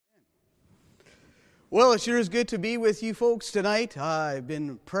Well, it sure is good to be with you folks tonight. I've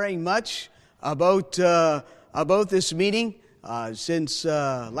been praying much about this meeting since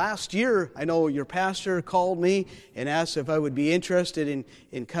last year. I know your pastor called me and asked if I would be interested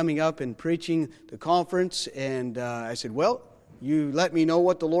in coming up and preaching the conference, and I said, well, you let me know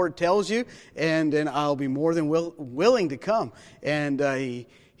what the Lord tells you, and then I'll be more than willing to come. And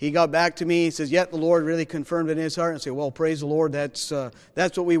he got back to me. He says, the Lord really confirmed it in his heart. And I said, well, praise the Lord. That's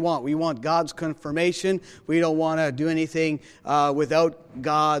what we want. We want God's confirmation. We don't want to do anything without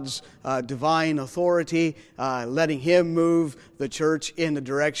God's divine authority, letting Him move the church in the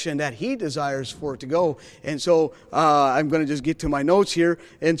direction that He desires for it to go. And so I'm going to just get to my notes here.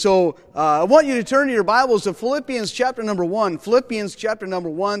 And so I want you to turn to your Bibles to Philippians chapter number 1. Philippians chapter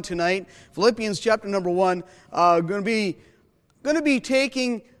number 1 tonight. Philippians chapter number 1. Going to be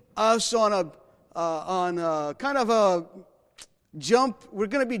taking us on a kind of a jump. We're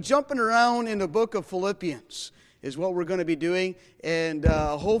going to be jumping around in the book of Philippians is what we're going to be doing, and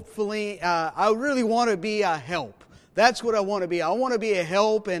hopefully I really want to be a help. That's what I want to be. I want to be a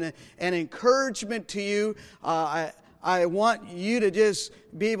help and an encouragement to you. I want you to just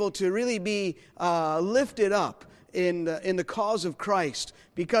be able to really be lifted up in the cause of Christ,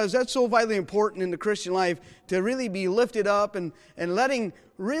 because that's so vitally important in the Christian life, to really be lifted up and letting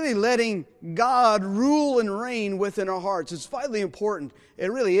God rule and reign within our hearts. It's vitally important.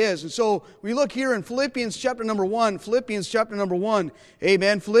 It really is. And so we look here in Philippians chapter number 1. Philippians chapter number 1.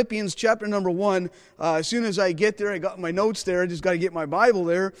 Amen. Philippians chapter number 1. As soon as I get there, I got my notes there. I just got to get my Bible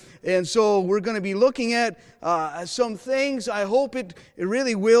there. And so we're going to be looking at some things. I hope it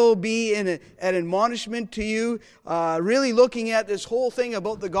really will be an admonishment to you. Really looking at this whole thing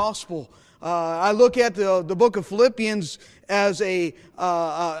about the gospel. I look at the book of Philippians as a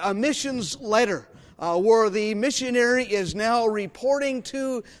missions letter, where the missionary is now reporting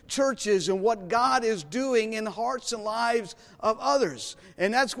to churches and what God is doing in the hearts and lives of others.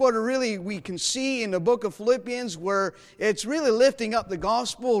 And that's what really we can see in the book of Philippians, where it's really lifting up the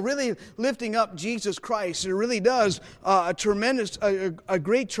gospel, really lifting up Jesus Christ. It really does a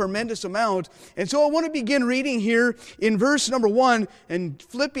great tremendous amount. And so I want to begin reading here in verse number 1, in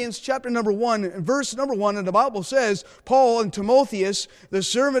Philippians chapter number 1, verse number 1, and the Bible says, Paul and Timotheus, the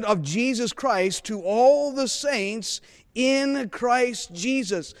servant of Jesus Christ, to all the saints in Christ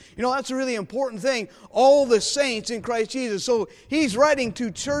Jesus. You know, that's a really important thing. All the saints in Christ Jesus. So he's writing to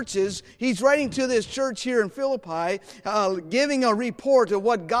churches. He's writing to this church here in Philippi, giving a report of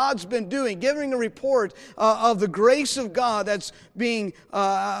what God's been doing, giving a report of the grace of God that's being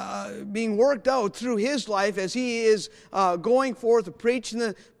worked out through his life as he is going forth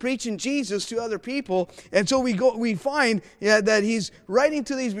preaching Jesus to other people. And so we find that he's writing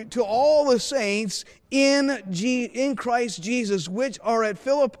to all the saints in Christ Jesus, which are at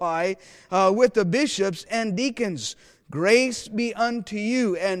Philippi, with the bishops and deacons. Grace be unto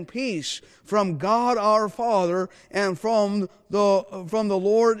you and peace from God our Father and from the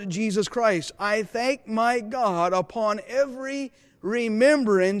Lord Jesus Christ. I thank my God upon every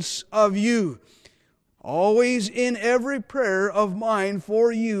remembrance of you, always in every prayer of mine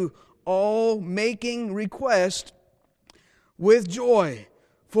for you, all making request with joy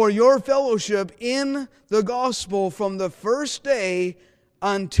for your fellowship in the gospel from the first day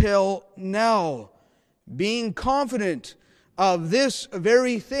until now, being confident of this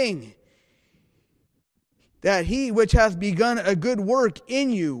very thing, that he which hath begun a good work in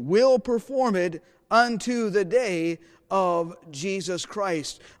you will perform it unto the day of Jesus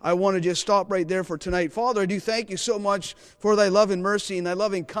Christ. I want to just stop right there for tonight. Father, I do thank you so much for thy love and mercy and thy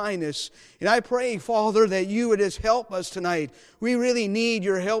loving kindness. And I pray, Father, that you would just help us tonight. We really need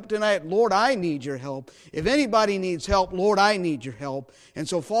your help tonight. Lord, I need your help. If anybody needs help, Lord, I need your help. And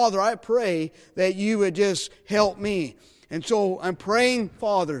so, Father, I pray that you would just help me. And so I'm praying,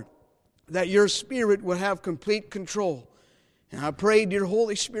 Father, that your Spirit would have complete control. And I pray, dear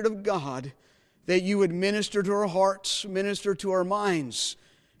Holy Spirit of God, that you would minister to our hearts, minister to our minds.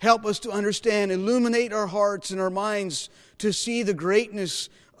 Help us to understand, illuminate our hearts and our minds to see the greatness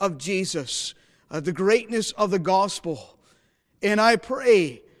of Jesus, the greatness of the gospel. And I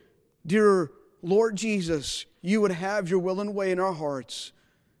pray, dear Lord Jesus, you would have your will and way in our hearts.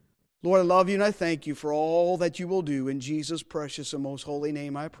 Lord, I love you and I thank you for all that you will do. In Jesus' precious and most holy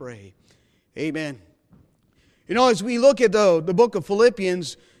name I pray. Amen. You know, as we look at the book of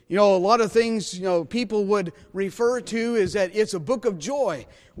Philippians, you know, a lot of things, people would refer to is that it's a book of joy.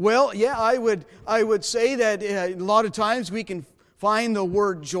 Well, yeah, I would say that a lot of times we can find the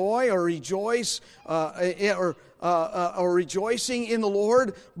word joy or rejoice or rejoicing in the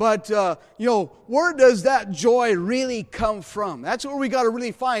Lord. But, where does that joy really come from? That's where we got to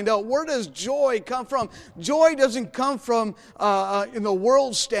really find out. Where does joy come from? Joy doesn't come from in the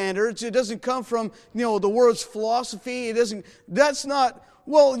world's standards. It doesn't come from, the world's philosophy. That's not...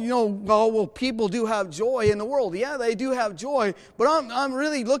 Well, people do have joy in the world. Yeah, they do have joy, but I'm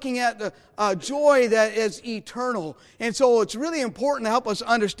really looking at the joy that is eternal. And so it's really important to help us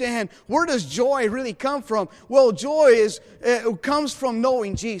understand, where does joy really come from? Well, joy comes from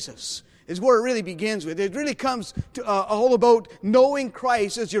knowing Jesus. Is where it really begins with. It really comes to all about knowing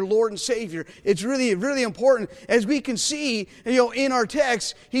Christ as your Lord and Savior. It's really, really important. As we can see, in our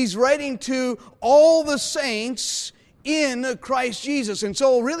text, he's writing to all the saints in Christ Jesus. And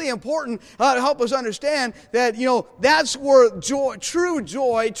so really important to help us understand that, that's where true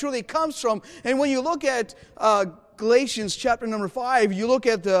joy truly comes from. And when you look at Galatians chapter number 5, you look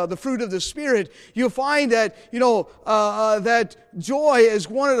at the fruit of the Spirit, you'll find that, that joy is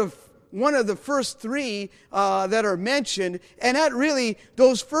one of the first three that are mentioned, and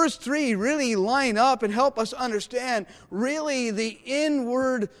those first three really line up and help us understand really the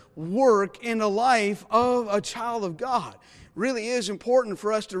inward work in the life of a child of God. Really is important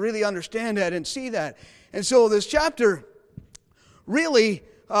for us to really understand that and see that. And so this chapter really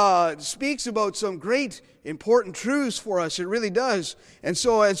speaks about some great important truths for us. It really does. And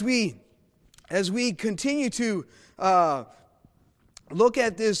so as we continue to look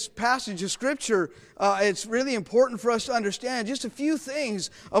at this passage of Scripture, it's really important for us to understand just a few things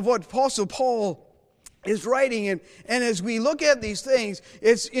of what Apostle Paul is writing. And as we look at these things,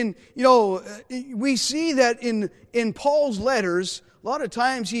 it's we see that in Paul's letters, a lot of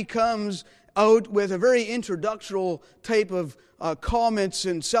times he comes out with a very introductory type of comments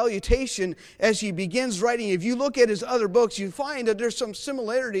and salutation as he begins writing. If you look at his other books, you find that there's some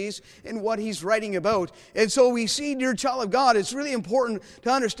similarities in what he's writing about. And so we see, dear child of God, it's really important to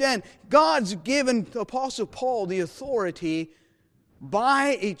understand God's given the Apostle Paul the authority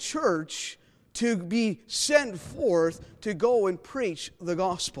by a church to be sent forth to go and preach the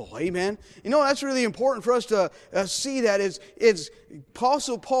gospel. Amen? That's really important for us to see that. It's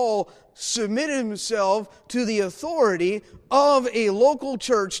Apostle Paul submitted himself to the authority of a local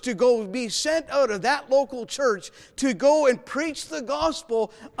church to go be sent out of that local church to go and preach the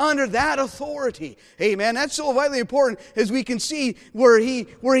gospel under that authority. Amen. That's so vitally important, as we can see where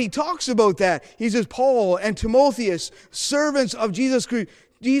he talks about that. He says, Paul and Timotheus, servants of Jesus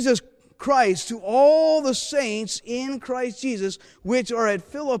Christ, to all the saints in Christ Jesus, which are at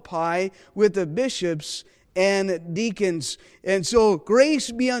Philippi, with the bishops and deacons. And so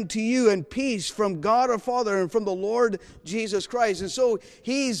grace be unto you and peace from God our Father and from the Lord Jesus Christ. And so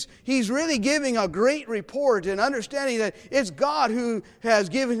he's really giving a great report and understanding that it's God who has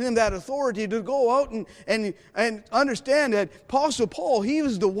given him that authority to go out and understand that Apostle Paul, he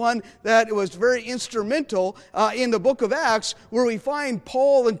was the one that was very instrumental in the book of Acts, where we find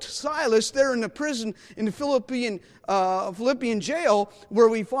Paul and Silas there in the prison in the Philippian jail, where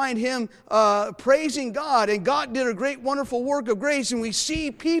we find him praising God, and God did a great wonderful work of grace, and we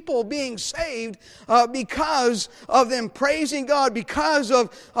see people being saved because of them praising God, because of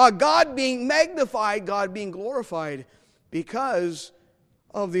God being magnified, God being glorified, because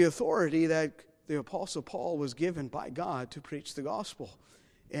of the authority that the Apostle Paul was given by God to preach the gospel,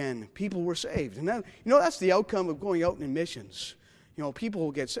 and people were saved. And that, that's the outcome of going out in missions. People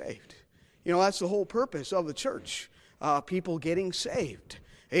will get saved. That's the whole purpose of the church. People getting saved.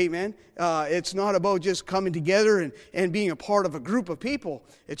 Amen. It's not about just coming together and being a part of a group of people.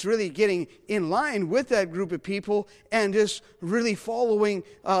 It's really getting in line with that group of people and just really following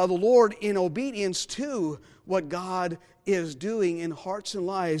the Lord in obedience to what God is doing in hearts and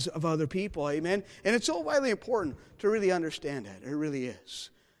lives of other people. Amen. And it's so vitally important to really understand that. It really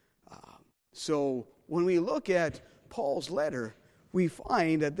is. So when we look at Paul's letter, we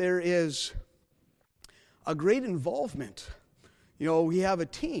find that there is a great involvement. We have a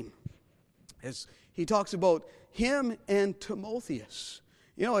team. As he talks about him and Timotheus.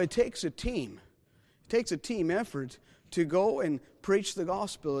 It takes a team. It takes a team effort to go and preach the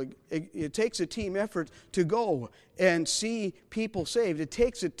gospel. It takes a team effort to go and see people saved. It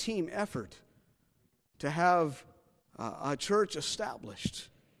takes a team effort to have a church established.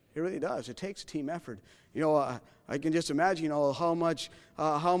 It really does. It takes a team effort. I can just imagine how much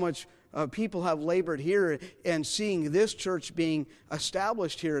people have labored here, and seeing this church being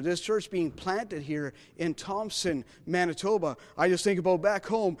established here, this church being planted here in Thompson, Manitoba. I just think about back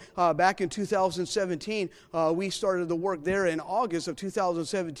home, back in 2017, we started the work there in August of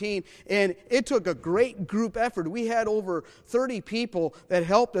 2017, and it took a great group effort. We had over 30 people that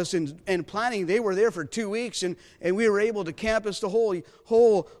helped us in planning. They were there for 2 weeks, and we were able to canvass the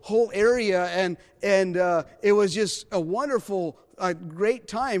whole area, and it was just a wonderful, great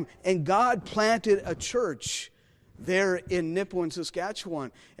time. And God planted a church there in Nipawin,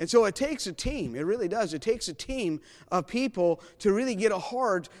 Saskatchewan. And so it takes a team. It really does. It takes a team of people to really get a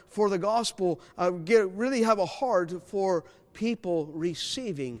heart for the gospel, really have a heart for people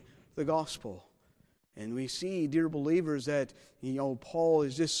receiving the gospel. And we see, dear believers, that Paul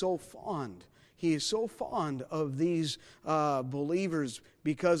is just so fond. He is so fond of these believers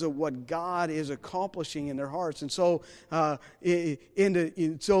because of what God is accomplishing in their hearts. And so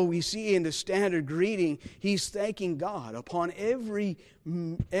so we see in the standard greeting, he's thanking God upon every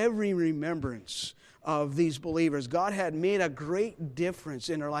remembrance of these believers. God had made a great difference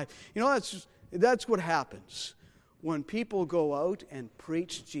in their life. That's what happens when people go out and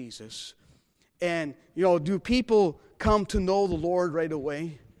preach Jesus. And, do people come to know the Lord right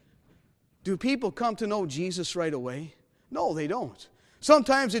away? Do people come to know Jesus right away? No, they don't.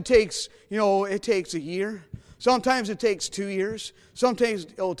 Sometimes it takes a year. Sometimes it takes 2 years. Sometimes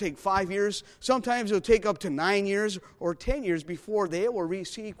it'll take 5 years. Sometimes it'll take up to 9 years or 10 years before they will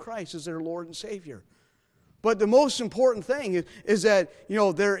receive Christ as their Lord and Savior. But the most important thing is that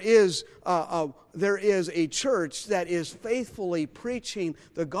there is a church that is faithfully preaching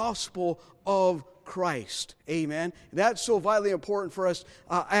the gospel of Christ. Amen. That's so vitally important for us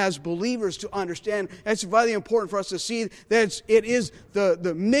as believers to understand. That's vitally important for us to see that it is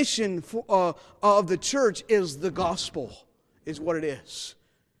the mission of the church is the gospel, is what it is.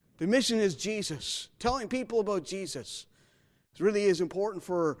 The mission is Jesus, telling people about Jesus. It really is important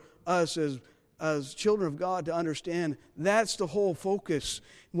for us as children of God to understand that's the whole focus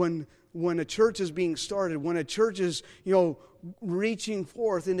when a church is being started, when a church is, reaching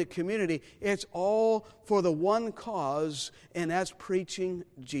forth in the community. It's all for the one cause, and that's preaching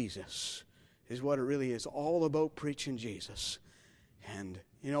Jesus, is what it really is. All about preaching Jesus. And,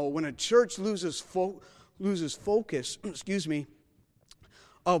 when a church loses focus,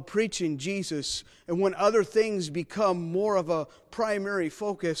 of preaching Jesus, and when other things become more of a primary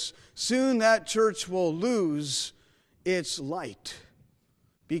focus, soon that church will lose its light.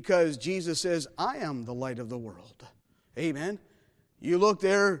 Because Jesus says, I am the light of the world. Amen. You look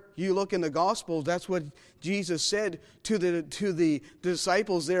in the Gospels, that's what Jesus said to the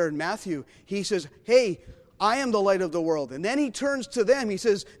disciples there in Matthew. He says, hey, I am the light of the world. And then he turns to them, he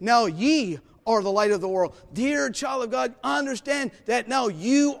says, now ye are the light of the world. Dear child of God, understand that now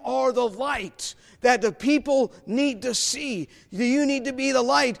you are the light that the people need to see. You need to be the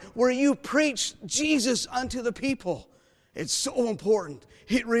light where you preach Jesus unto the people. It's so important.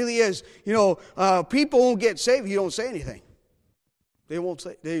 It really is. People won't get saved if you don't say anything. People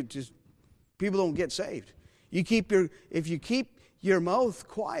don't get saved. If you keep your mouth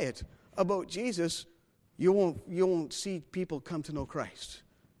quiet about Jesus, you won't see people come to know Christ.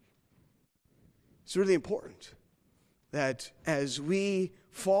 It's really important that as we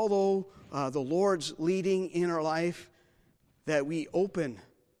follow the Lord's leading in our life, that we open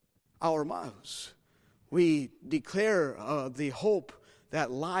our mouths. We declare the hope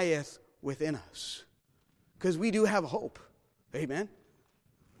that lieth within us. Because we do have hope. Amen?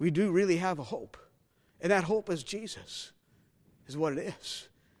 We do really have a hope. And that hope is Jesus, is what it is.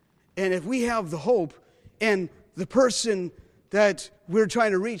 And if we have the hope, and the person that we're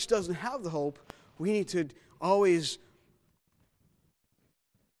trying to reach doesn't have the hope, we need to always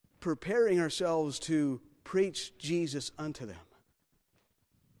preparing ourselves to preach Jesus unto them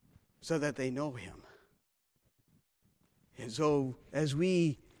so that they know Him. And so as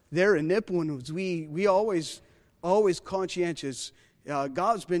we, there in Nipawin, we always conscientious.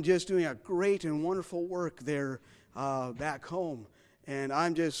 God's been just doing a great and wonderful work there back home. And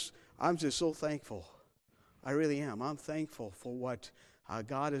I'm just so thankful. I really am. I'm thankful for what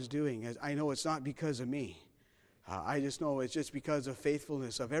God is doing. I know it's not because of me. I just know it's just because of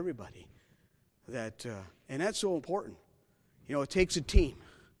faithfulness of everybody. And that's so important. It takes a team.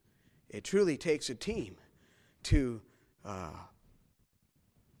 It truly takes a team to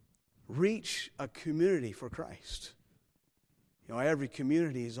reach a community for Christ. Every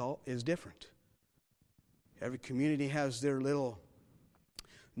community is different. Every community has their little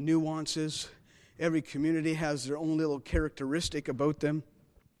nuances. Every community has their own little characteristic about them.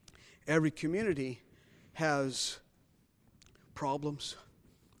 Every community has problems.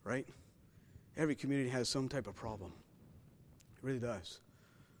 right? Every community has some type of problem. It really does.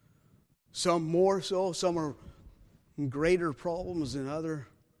 Some more so, some are greater problems than other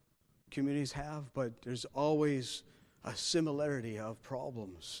communities have, but there's always a similarity of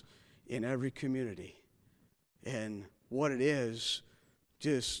problems in every community. And what it is,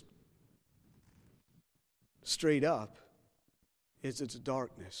 just straight up, is it's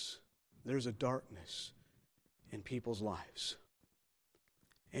darkness. There's a darkness in people's lives.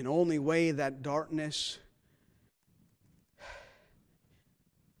 And only way that darkness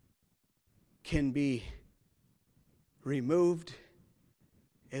can be removed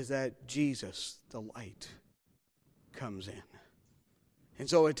is that Jesus, the light, comes in. And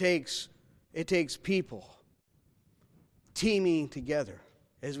so it takes people teaming together,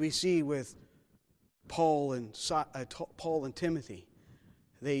 as we see with Paul and Timothy.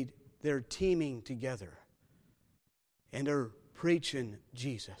 They're teaming together, and they're preaching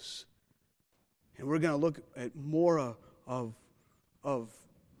Jesus. And we're going to look at more of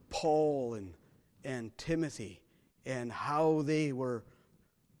Paul and Timothy and how they were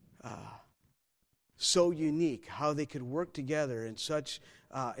so unique, how they could work together in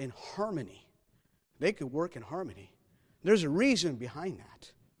in harmony. They could work in harmony. There's a reason behind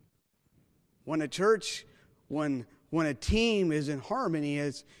that. When a church, when a team is in harmony,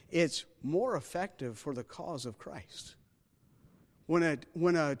 it's more effective for the cause of Christ.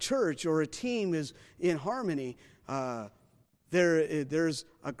 When a church or a team is in harmony, there's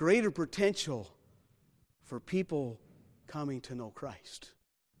a greater potential for people coming to know Christ.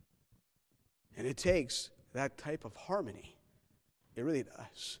 And it takes that type of harmony. It really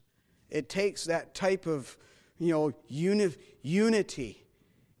does. It takes that type of, unity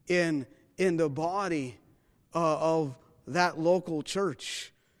in the body of that local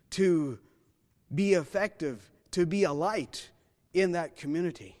church to be effective, to be a light in that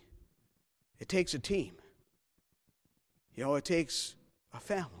community. It takes a team. It takes a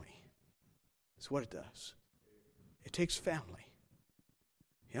family. That's what it does. It takes family.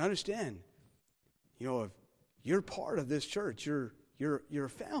 You understand? If you're part of this church, you're a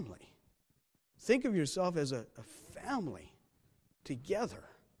family. Think of yourself as a family together.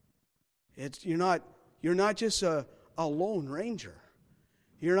 You're not just a lone ranger.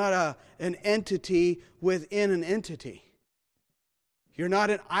 You're not an entity within an entity. You're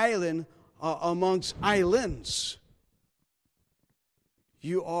not an island amongst islands.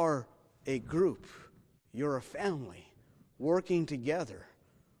 You are a group. You're a family working together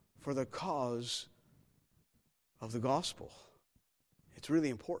for the cause of the gospel. It's really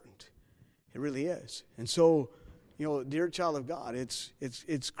important. It really is. And so, dear child of God,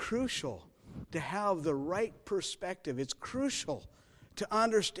 it's crucial to have the right perspective. It's crucial to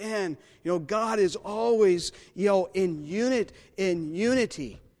understand, God is always, in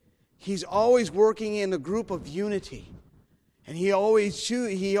unity. He's always working in a group of unity. And he always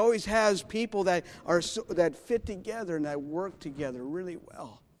has people that fit together and that work together really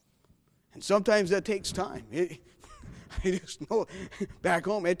well. And sometimes that takes time. I just know back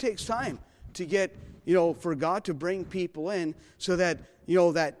home it takes time to get, for God to bring people in so that,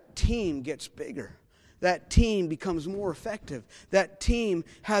 that team gets bigger. That team becomes more effective. That team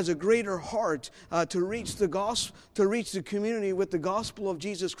has a greater heart to reach the gospel, to reach the community with the gospel of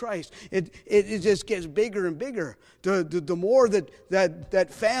Jesus Christ. It just gets bigger and bigger. The more that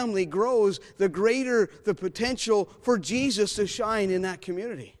family grows, the greater the potential for Jesus to shine in that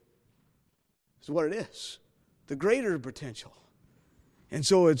community. That's what it is. The greater potential. And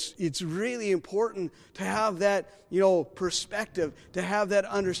so it's really important to have that, perspective, to have that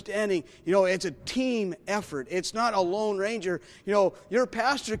understanding. It's a team effort. It's not a lone ranger. Your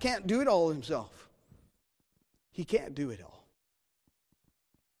pastor can't do it all himself. He can't do it all.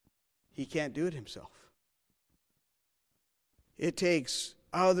 He can't do it himself. It takes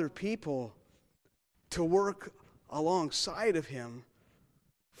other people to work alongside of him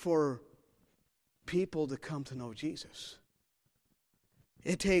for people to come to know Jesus.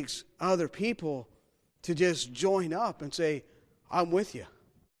 It takes other people to just join up and say, I'm with you.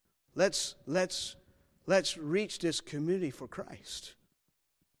 Let's reach this community for Christ.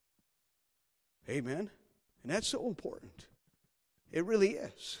 Amen? And that's so important. It really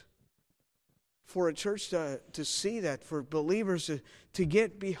is. For a church to see that, for believers to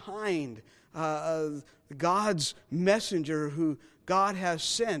get behind God's messenger who God has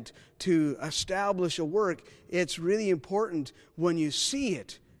sent to establish a work, it's really important when you see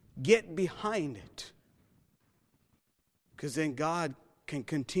it, get behind it. Because then God can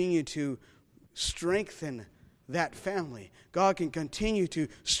continue to strengthen that family. God can continue to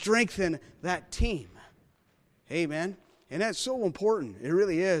strengthen that team. Amen? And that's so important. It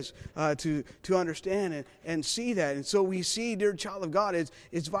really is to understand and see that. And so we see, dear child of God,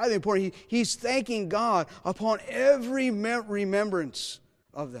 it's vitally important. He's thanking God upon every remembrance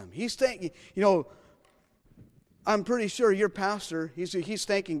of them. He's thanking, I'm pretty sure your pastor, he's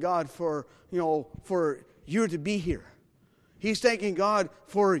thanking God for you to be here. He's thanking God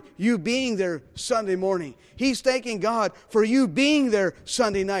for you being there Sunday morning. He's thanking God for you being there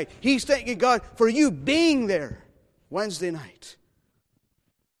Sunday night. He's thanking God for you being there Wednesday night.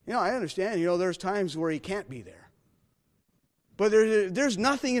 I understand, there's times where He can't be there. But there's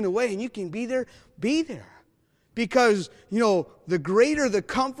nothing in the way, and you can be there. Because, the greater the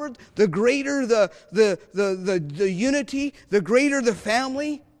comfort, the greater the unity, the greater the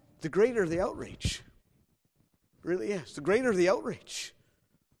family, the greater the outreach. It really is. The greater the outreach.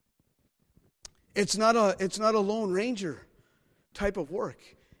 It's not a Lone Ranger type of work.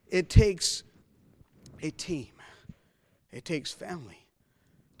 It takes a team. It takes family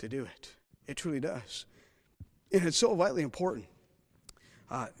to do it. It truly does. And it's so vitally important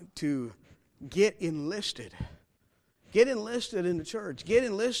to get enlisted. Get enlisted in the church. Get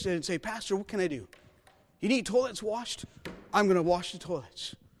enlisted and say, Pastor, what can I do? You need toilets washed? I'm going to wash the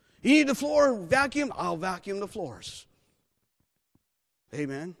toilets. You need the floor vacuumed? I'll vacuum the floors.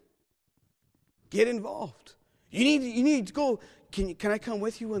 Amen. Get involved. You need to go. Can I come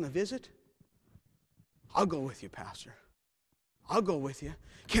with you on a visit? I'll go with you, Pastor. I'll go with you.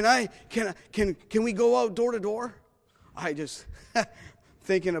 Can we go out door to door? I just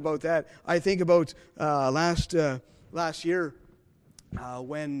thinking about that. I think about last year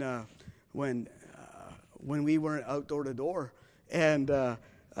when we weren't out door to door, and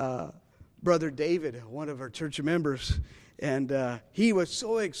Brother David, one of our church members, and he was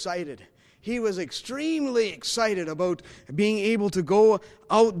so excited. He was extremely excited about being able to go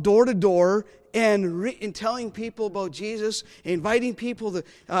out door to door and telling people about Jesus, inviting people to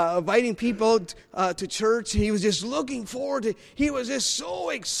church. He was just looking forward to. He was just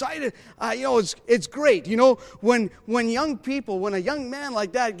so excited. It's great. When a young man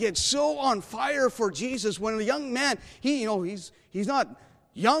like that gets so on fire for Jesus. When a young man, he's not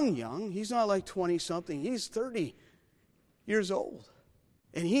young. He's not like 20-something. He's 30 years old.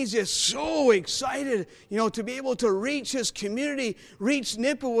 And he's just so excited, to be able to reach his community, reach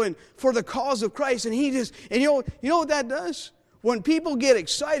Nipawin for the cause of Christ. And you know what that does? When people get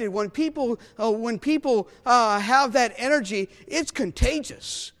excited, when people have that energy, it's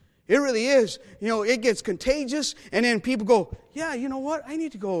contagious. It really is. It gets contagious, and then people go, yeah, you know what? I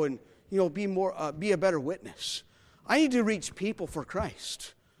need to go and be a better witness. I need to reach people for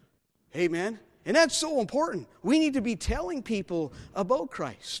Christ. Amen. And that's so important. We need to be telling people about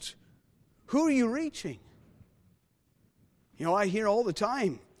Christ. Who are you reaching? I hear all the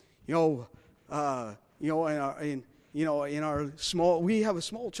time, in our small, we have a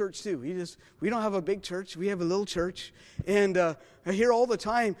small church too. We don't have a big church. We have a little church. And I hear all the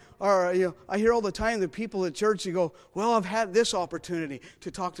time, the people at church, they go, well, I've had this opportunity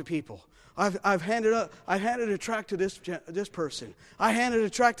to talk to people. I've handed a tract to this person. I handed a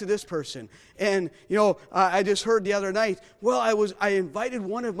tract to this person. And, I just heard the other night, I invited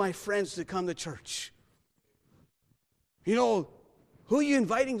one of my friends to come to church. Who are you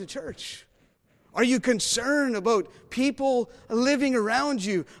inviting to church? Are you concerned about people living around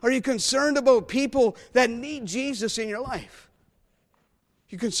you? Are you concerned about people that need Jesus in your life?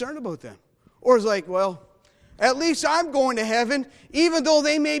 You concerned about them? Or it's like, well, at least I'm going to heaven, even though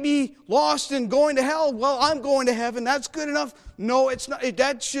they may be lost and going to hell. Well, I'm going to heaven. That's good enough. No, it's not.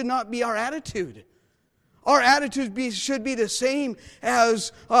 That should not be our attitude. Our attitude should be the same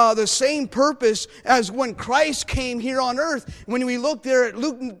as the same purpose as when Christ came here on earth. When we look there at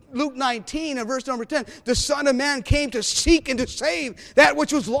Luke 19 and verse number 10, the Son of Man came to seek and to save that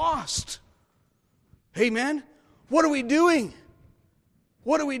which was lost. Amen? What are we doing?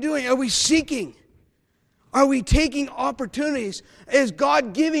 What are we doing? Are we seeking? Are we taking opportunities? Is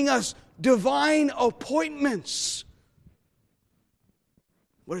God giving us divine appointments?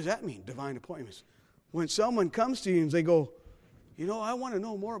 What does that mean, divine appointments? When someone comes to you and they go, I want to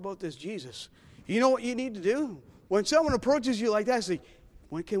know more about this Jesus. You know what you need to do? When someone approaches you like that, say,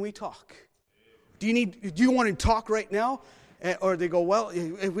 when can we talk? Do you want to talk right now? Or they go, well,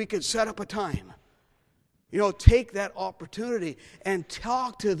 if we could set up a time. Take that opportunity and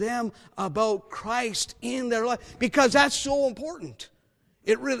talk to them about Christ in their life, because that's so important.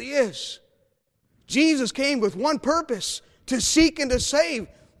 It really is. Jesus came with one purpose, to seek and to save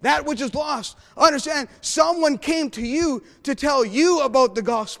that which is lost. Understand, someone came to you to tell you about the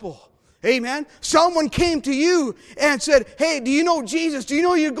gospel. Amen? Someone came to you and said, hey, do you know Jesus? Do you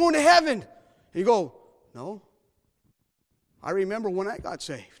know you're going to heaven? And you go, no. I remember when I got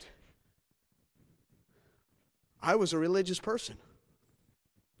saved. I was a religious person.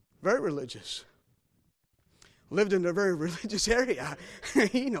 Very religious. Lived in a very religious area.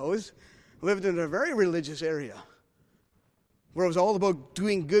 He knows. Lived in a very religious area. Where it was all about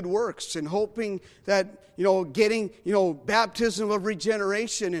doing good works and hoping that, getting, baptism of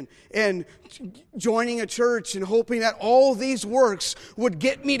regeneration and joining a church and hoping that all these works would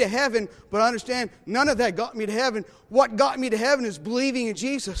get me to heaven. But understand, none of that got me to heaven. What got me to heaven is believing in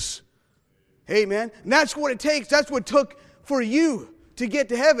Jesus. Amen. And that's what it takes. That's what it took for you to get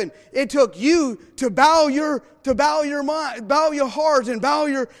to heaven. It took you to bow your mind, bow your heart, and bow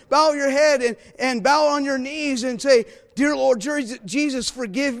your head, and bow on your knees and say, "Dear Lord Jesus,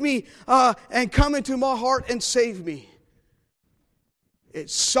 forgive me and come into my heart and save me."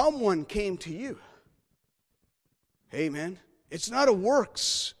 Someone came to you. Amen. It's not a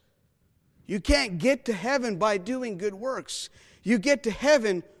works. You can't get to heaven by doing good works. You get to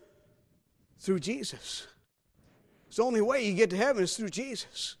heaven through Jesus. It's the only way you get to heaven is through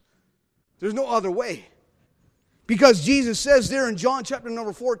Jesus. There's no other way. Because Jesus says there in John chapter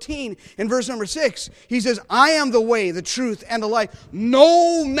number 14 and verse number 6, He says, "I am the way, the truth, and the life.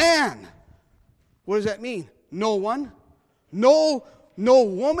 No man." What does that mean? No one? No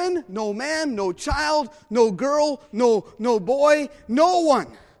woman, no man, no child, no girl, no boy, no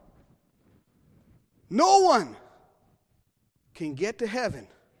one. No one can get to heaven.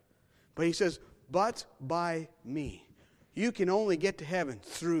 But He says, "But by me." You can only get to heaven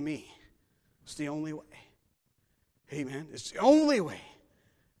through me. It's the only way. Amen. It's the only way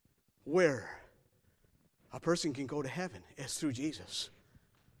where a person can go to heaven is through Jesus.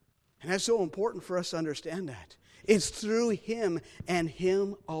 And that's so important for us to understand that. It's through Him and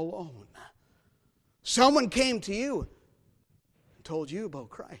Him alone. Someone came to you and told you about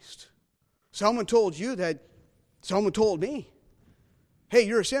Christ. Someone told me, "Hey,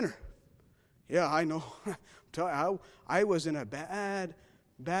 you're a sinner." Yeah, I know. I was in a bad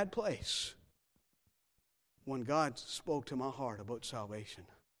place when God spoke to my heart about salvation.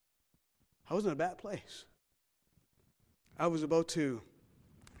 I was in a bad place. I was about to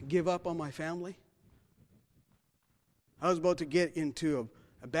give up on my family. I was about to get into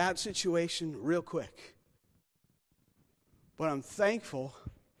a bad situation real quick. But I'm thankful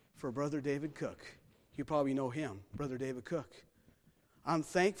for Brother David Cook. You probably know him, Brother David Cook. I'm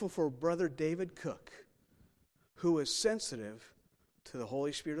thankful for Brother David Cook, who was sensitive to the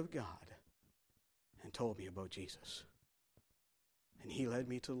Holy Spirit of God and told me about Jesus. And he led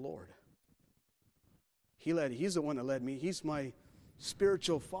me to the Lord. He's the one that led me. He's my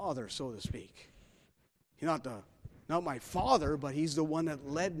spiritual father, so to speak. He's not my father, but he's the one that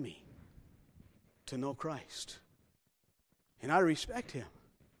led me to know Christ. And I respect him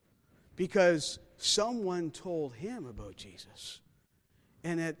because someone told him about Jesus.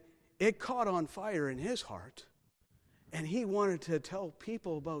 And it caught on fire in his heart. And he wanted to tell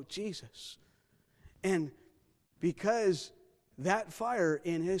people about Jesus. And because that fire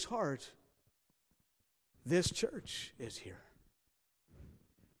in his heart, this church is here.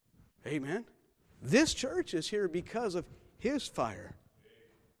 Amen. This church is here because of his fire.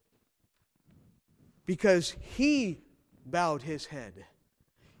 Because he bowed his head.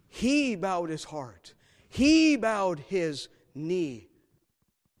 He bowed his heart. He bowed his knee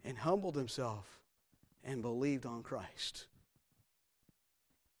and humbled himself and believed on Christ.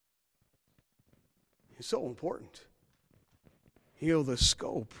 It's so important. The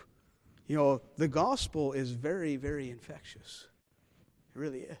scope. The gospel is very, very infectious. It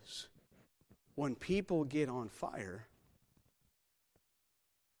really is. When people get on fire,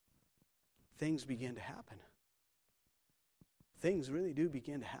 things begin to happen. Things really do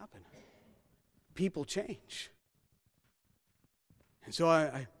begin to happen. People change. And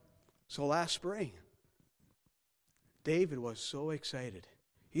so last spring, David was so excited.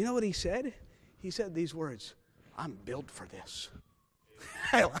 You know what he said? He said these words, "I'm built for this."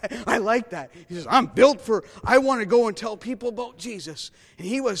 I like that. He says, I want to go and tell people about Jesus. And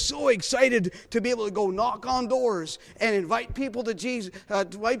he was so excited to be able to go knock on doors and invite people to Jesus,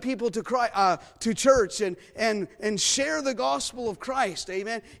 invite people to to church and share the gospel of Christ.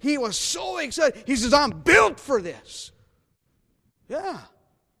 Amen. He was so excited. He says, "I'm built for this." Yeah.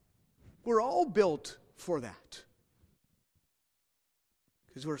 We're all built for that.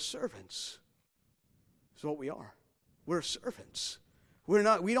 Because we're servants. That's what we are. We're servants.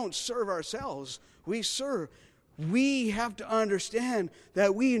 We don't serve ourselves. We serve. We have to understand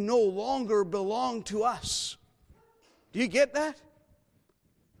that we no longer belong to us. Do you get that?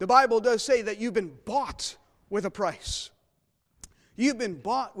 The Bible does say that you've been bought with a price. You've been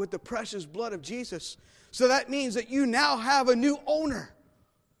bought with the precious blood of Jesus. So that means that you now have a new owner.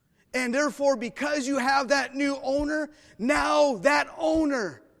 And therefore, because you have that new owner, now that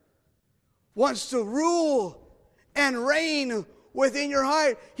owner wants to rule and reign within your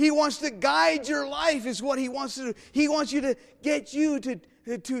heart. He wants to guide your life is what he wants to do. He wants you to get you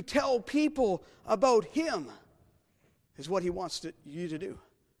to tell people about him is what he wants you to do.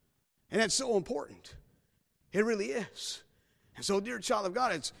 And that's so important. It really is. And so, dear child of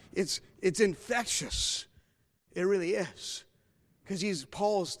God, it's infectious. It really is. Because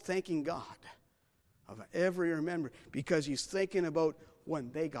Paul's thanking God of every remember, because he's thinking about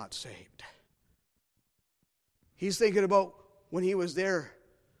when they got saved. He's thinking about when he was there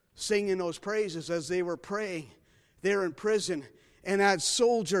singing those praises as they were praying there in prison. And that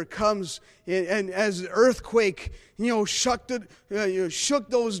soldier comes and as an earthquake, shook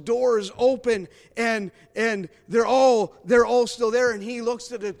those doors open, and they're all still there. And he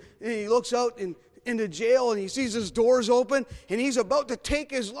looks out into jail, and he sees his doors open, and he's about to take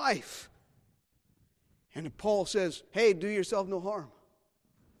his life. And Paul says, "Hey, do yourself no harm.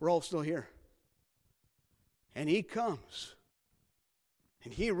 We're all still here." And he comes,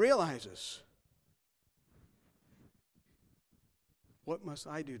 and he realizes, what must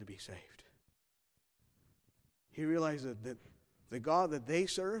I do to be saved? He realizes that the God that they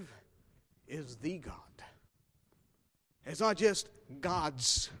serve is the God. It's not just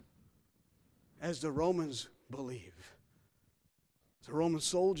gods, as the Romans believe. The Roman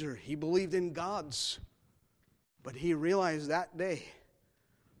soldier, he believed in gods, but he realized that day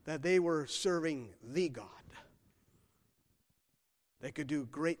that they were serving the God. They could do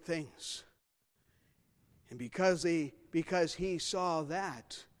great things. And because he saw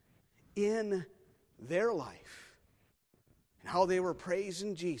that in their life, and how they were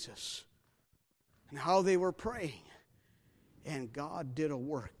praising Jesus, and how they were praying, and God did a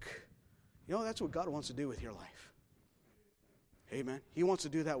work. That's what God wants to do with your life. Amen. He wants to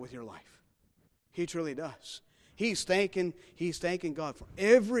do that with your life. He truly does. He's thanking God for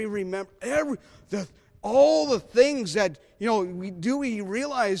all the things that, we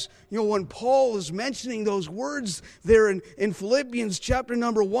realize, when Paul is mentioning those words there in Philippians chapter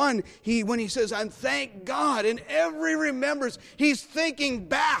number 1, when he says, "And thank God," in every remembrance, he's thinking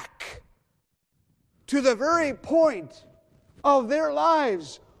back to the very point of their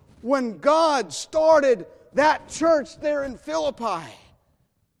lives when God started that church there in Philippi.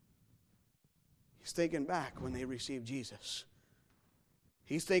 He's thinking back when they received Jesus.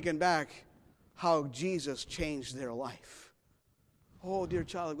 He's thinking back how Jesus changed their life. Oh, dear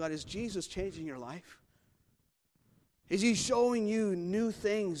child of God, is Jesus changing your life? Is he showing you new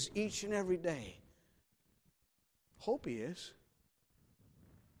things each and every day? Hope he is.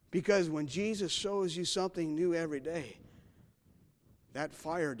 Because when Jesus shows you something new every day, that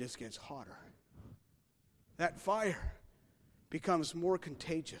fire just gets hotter. That fire becomes more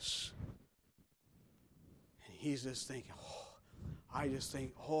contagious. And he's just thinking,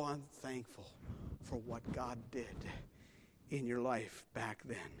 I'm thankful for what God did in your life back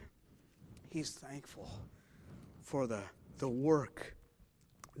then. He's thankful for the work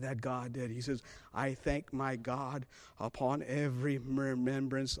that God did. He says, "I thank my God upon every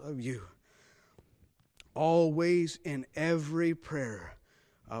remembrance of you, always in every prayer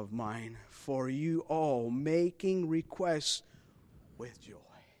of mine, for you all, making requests with joy."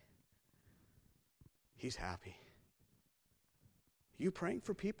 He's happy. You praying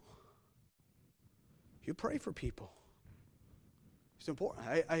for people? You pray for people. It's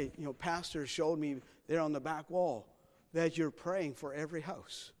important. Pastor showed me there on the back wall that you're praying for every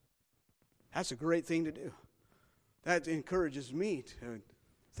house. That's a great thing to do. That encourages me to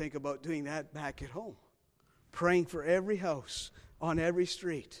think about doing that back at home. Praying for every house on every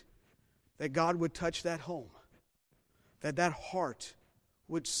street, that God would touch that home, that heart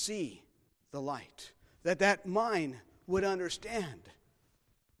would see the light, that mind would understand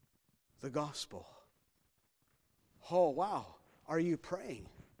the gospel. Oh, wow. Are you praying?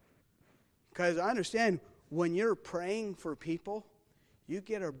 Because I understand when you're praying for people, you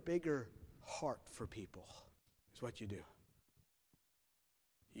get a bigger heart for people, is what you do.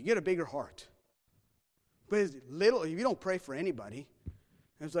 You get a bigger heart. But if you don't pray for anybody,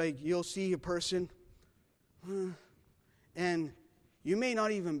 it's like you'll see a person, and you may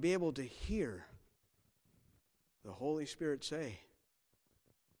not even be able to hear the Holy Spirit say,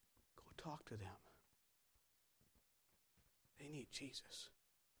 "Go talk to them. They need Jesus."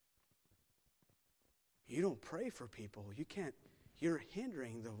 You don't pray for people. You're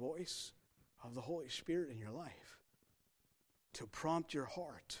hindering the voice of the Holy Spirit in your life to prompt your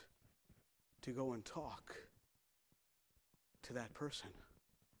heart to go and talk to that person.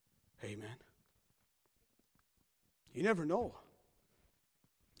 Amen. You never know.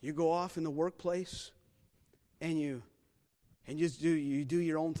 You go off in the workplace and you do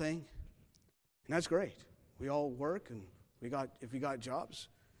your own thing. And that's great. We all work, and if we got jobs,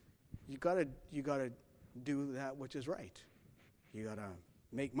 you gotta do that which is right. You gotta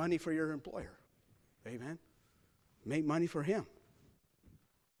make money for your employer. Amen. Make money for him.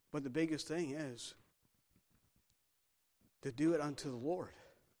 But the biggest thing is to do it unto the Lord.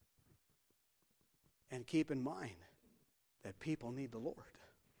 And keep in mind that people need the Lord.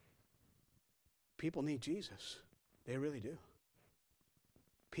 People need Jesus. They really do.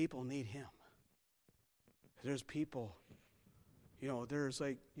 People need him. There's people, there's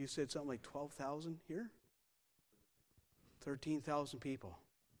like, you said something like 12,000 here? 13,000 people.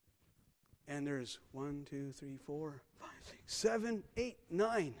 And there's 1, 2, 3, 4, 5, 6, 7, 8,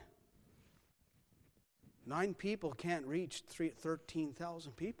 9. 9 people can't reach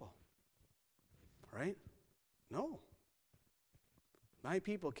 13,000 people. Right? No. 9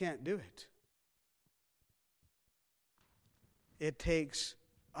 people can't do it. It takes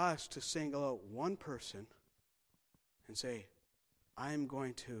us to single out one person and say, I'm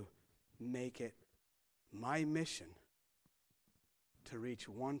going to make it my mission to reach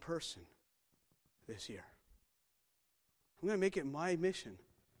one person this year. I'm going to make it my mission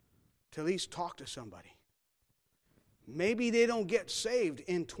to at least talk to somebody. Maybe they don't get saved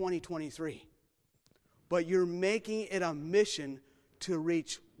in 2023, but you're making it a mission to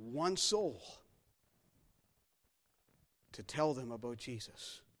reach one soul, to tell them about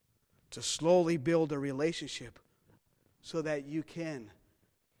Jesus, to slowly build a relationship so that you can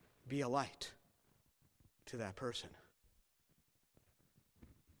be a light to that person.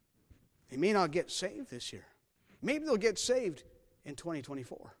 They may not get saved this year. Maybe they'll get saved in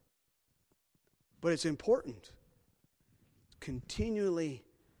 2024. But it's important continually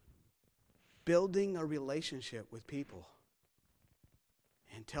building a relationship with people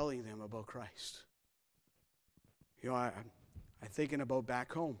and telling them about Christ. I'm thinking about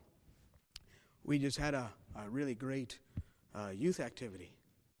back home. We just had a really great youth activity.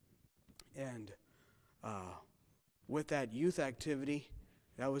 And with that youth activity,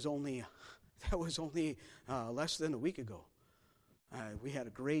 that was only less than a week ago. We had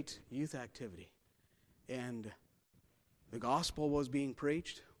a great youth activity. And the gospel was being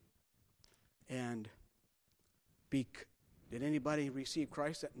preached. And did anybody receive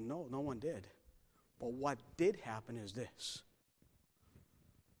Christ? No one did. But what did happen is this.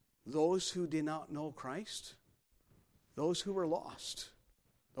 Those who did not know Christ, those who were lost,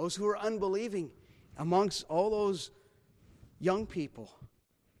 those who were unbelieving amongst all those young people,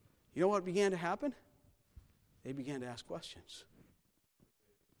 you know what began to happen? They began to ask questions.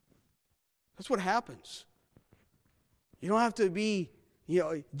 That's what happens. You don't have to be,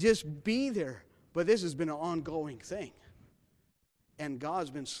 just be there. But this has been an ongoing thing. And God's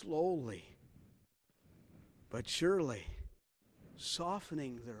been slowly, but surely,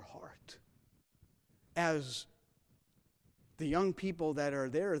 softening their heart as the young people that are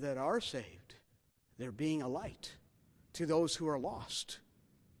there that are saved, they're being a light to those who are lost.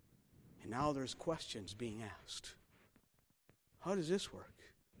 And now there's questions being asked. How does this work?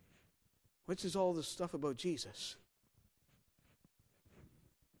 What's this all this stuff about Jesus?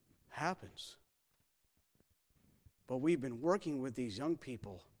 Happens. But we've been working with these young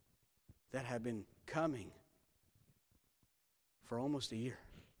people that have been coming for almost a year.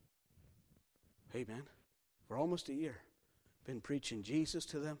 Amen. For almost a year. Been preaching Jesus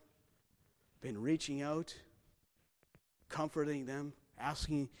to them. Been reaching out, comforting them,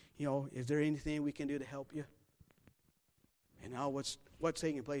 asking, is there anything we can do to help you? And now what's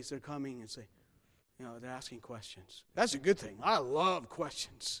taking place? They're coming and say, they're asking questions. That's a good thing. I love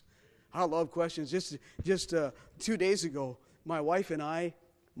questions. I love questions. Just 2 days ago, my wife and I,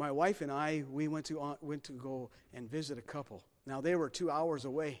 we went to go and visit a couple. Now they were 2 hours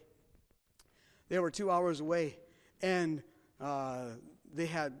away. And they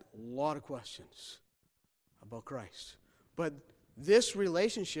had a lot of questions about Christ. But this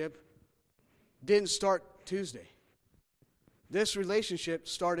relationship didn't start Tuesday. This relationship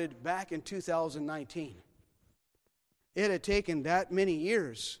started back in 2019. It had taken that many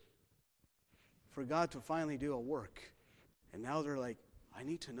years for God to finally do a work. And now they're like, I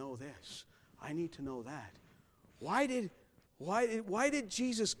need to know this. I need to know that. Why did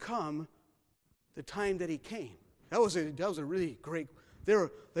Jesus come the time that he came? That was a really great.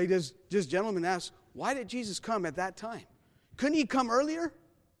 This gentleman asked, why did Jesus come at that time? Couldn't he come earlier?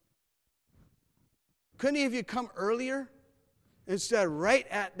 Couldn't he have come earlier? Instead, right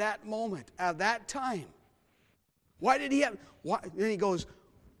at that moment, at that time. Why did he have? Then he goes,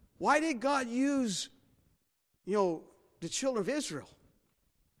 why did God use the children of Israel?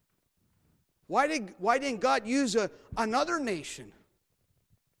 Why didn't God use another nation?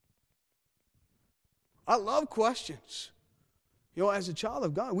 I love questions. As a child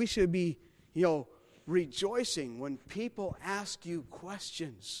of God, we should be, rejoicing when people ask you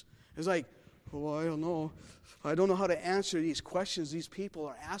questions. It's like, oh, I don't know. I don't know how to answer these questions these people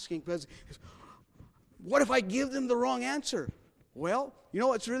are asking, because what if I give them the wrong answer? Well,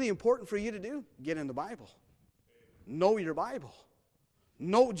 what's really important for you to do? Get in the Bible. Know your Bible.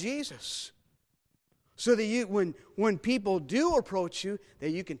 Know Jesus. So that when people do approach you,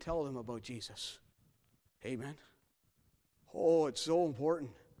 that you can tell them about Jesus. Amen. Oh, it's so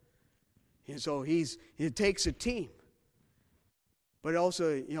important. And so it takes a team. But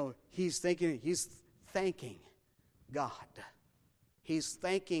also, he's thanking God. He's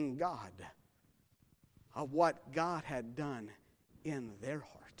thanking God of what God had done in their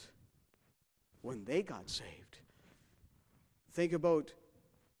heart when they got saved. Thank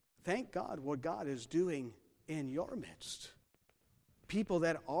God what God is doing in your midst. People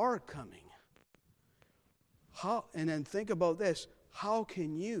that are coming. And then think about this. How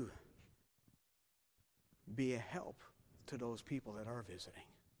can you be a help to those people that are visiting?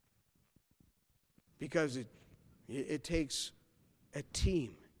 Because it takes a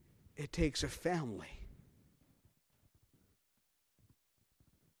team. It takes a family.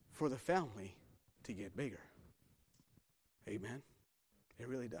 For the family to get bigger. Amen? It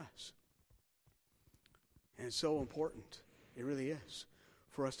really does. And it's so important. It really is.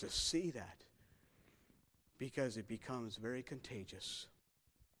 For us to see that. Because it becomes very contagious.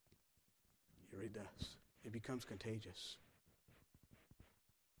 It really does. It becomes contagious.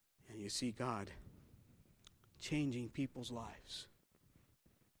 And you see God changing people's lives.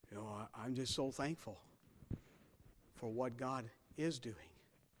 I'm just so thankful for what God is doing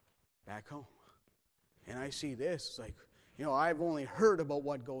back home. And I see this, it's like, I've only heard about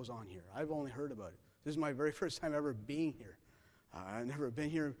what goes on here. I've only heard about it. This is my very first time ever being here. I've never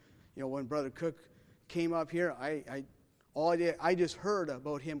been here. When Brother Cook came up here, I just heard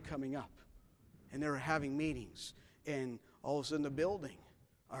about him coming up. And they were having meetings. And all of a sudden the building.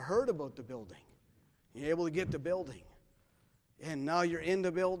 I heard about the building. You're able to get the building. And now you're in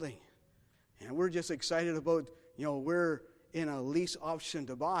the building. And we're just excited about, we're in a lease option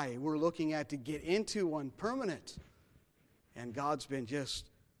to buy. We're looking at to get into one permanent. And God's been just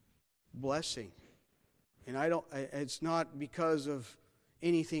blessing. And it's not because of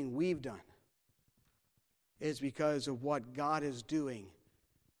anything we've done. It's because of what God is doing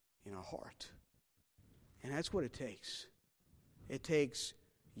in our heart. And that's what it takes. It takes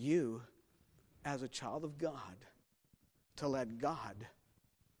you as a child of God to let God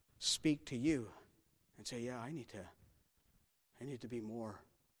speak to you and say, yeah, I need to be more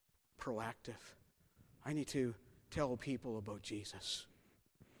proactive. I need to tell people about Jesus.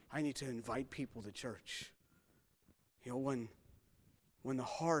 I need to invite people to church. When the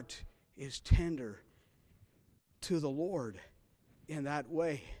heart is tender to the Lord in that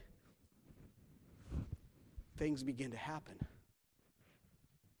way, things begin to happen.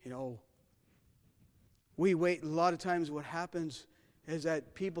 We wait. A lot of times what happens is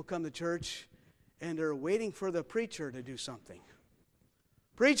that people come to church and they're waiting for the preacher to do something.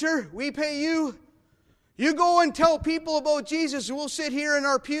 Preacher, we pay you. You go and tell people about Jesus, and we'll sit here in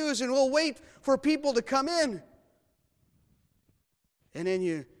our pews and we'll wait for people to come in. And then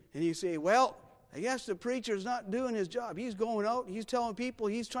you say, well, I guess the preacher's not doing his job. He's going out, he's telling people,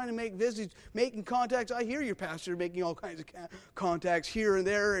 he's trying to make visits, making contacts. I hear your pastor making all kinds of contacts here and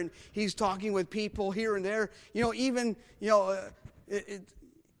there, and he's talking with people here and there.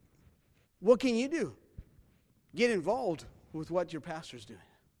 What can you do? Get involved with what your pastor's doing.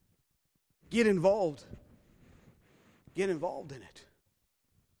 Get involved. Get involved in it.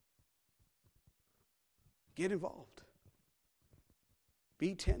 Get involved.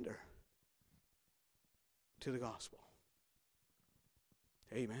 Be tender to the gospel.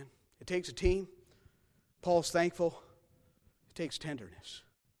 Amen. It takes a team. Paul's thankful. It takes tenderness.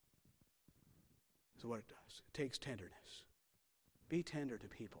 That's what it does. It takes tenderness. Be tender to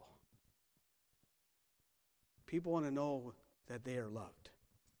people. People want to know that they are loved.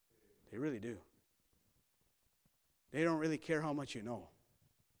 They really do. They don't really care how much you know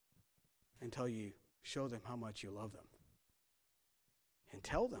until you show them how much you love them. And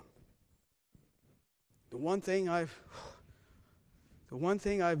tell them. The one thing I've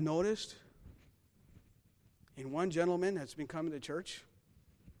noticed in one gentleman that's been coming to church,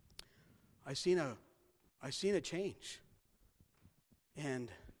 I seen a change. And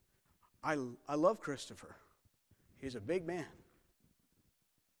I love Christopher. He's a big man.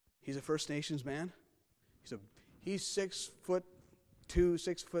 He's a First Nations man. He's 6'2",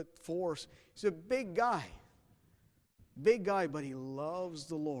 6'4". He's a big guy. Big guy, but he loves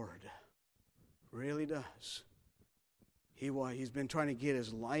the Lord. Really does. He's been trying to get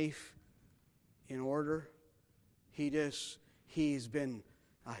his life in order. He got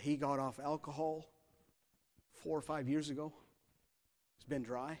off alcohol 4 or 5 years ago. He's been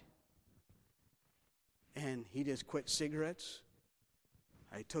dry. And he just quit cigarettes.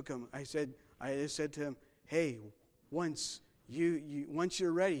 I just said to him, hey, once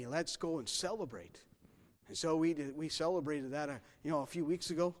you're ready, let's go and celebrate. And so we celebrated that a few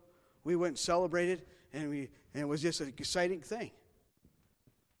weeks ago. We went and celebrated, and it was just an exciting thing.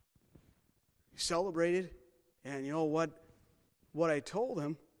 We celebrated, and you know what I told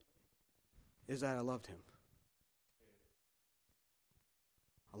him is that I loved him.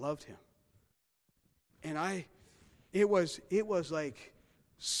 I loved him. And it was like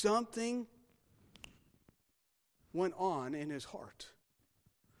something went on in his heart.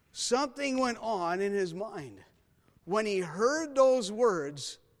 Something went on in his mind when he heard those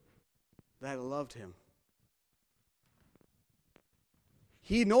words that I loved him.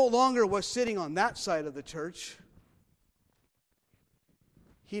 He no longer was sitting on that side of the church.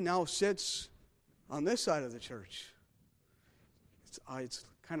 He now sits on this side of the church. It's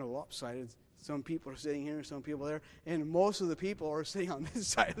kind of lopsided. Some people are sitting here, some people there, and most of the people are sitting on this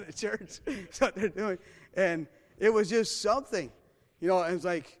side of the church. That's what they're doing. And it was just something. And it's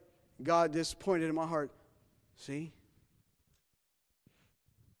like God just pointed in my heart, see?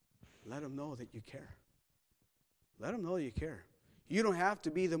 Let them know that you care. Let them know you care. You don't have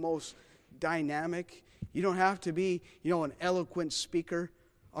to be the most dynamic. You don't have to be, an eloquent speaker,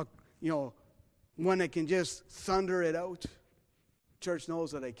 one that can just thunder it out. Church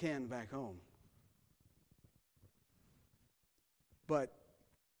knows that I can back home. But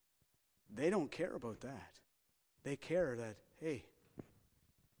they don't care about that. They care that, hey,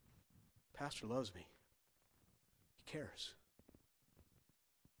 Pastor loves me. He cares.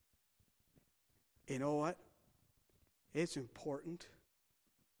 You know what? It's important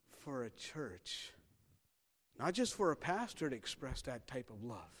for a church, not just for a pastor to express that type of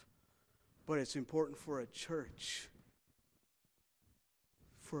love, but it's important for a church,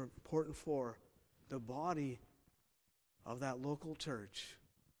 important for the body of that local church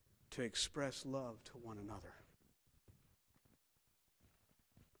to express love to one another.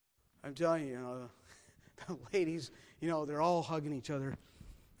 I'm telling you, the ladies, they're all hugging each other.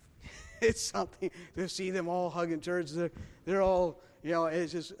 It's something to see them all hugging church. They're all,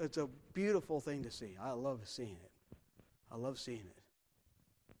 it's a beautiful thing to see. I love seeing it. I love seeing it.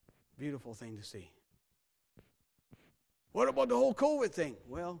 Beautiful thing to see. What about the whole COVID thing?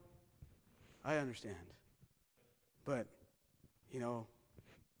 Well, I understand. But,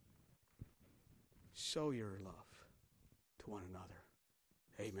 show your love to one another.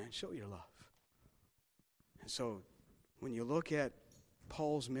 Amen. Show your love. And so, when you look at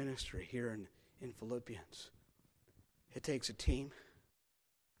Paul's ministry here in Philippians, it takes a team.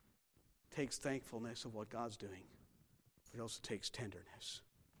 It takes thankfulness of what God's doing. But it also takes tenderness.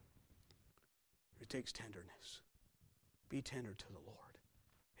 It takes tenderness. Be tender to the Lord.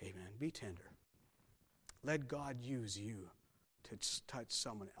 Amen. Be tender. Let God use you to touch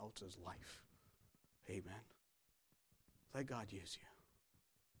someone else's life. Amen. Let God use you.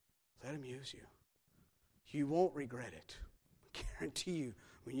 Let Him use you. You won't regret it. I guarantee you.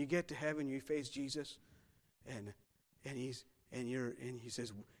 When you get to heaven, you face Jesus, and he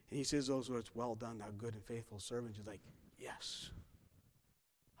says those words, "Well done, thou good and faithful servant." You're like, yes,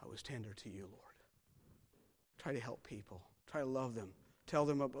 I was tender to you, Lord. Try to help people. Try to love them. Tell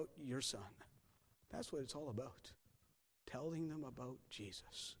them about your Son. That's what it's all about. Telling them about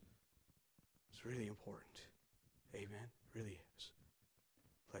Jesus. It's really important. Amen. It really is.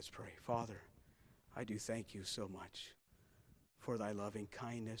 Let's pray. Father, I do thank you so much for thy loving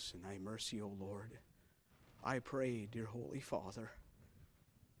kindness and thy mercy, O Lord. I pray, dear Holy Father,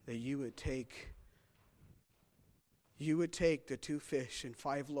 that you would take the 2 fish and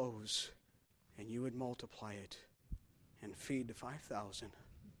 5 loaves and you would multiply it and feed the 5,000.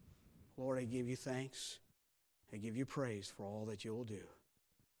 Lord, I give you thanks. I give you praise for all that you will do.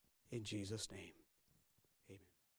 In Jesus' name.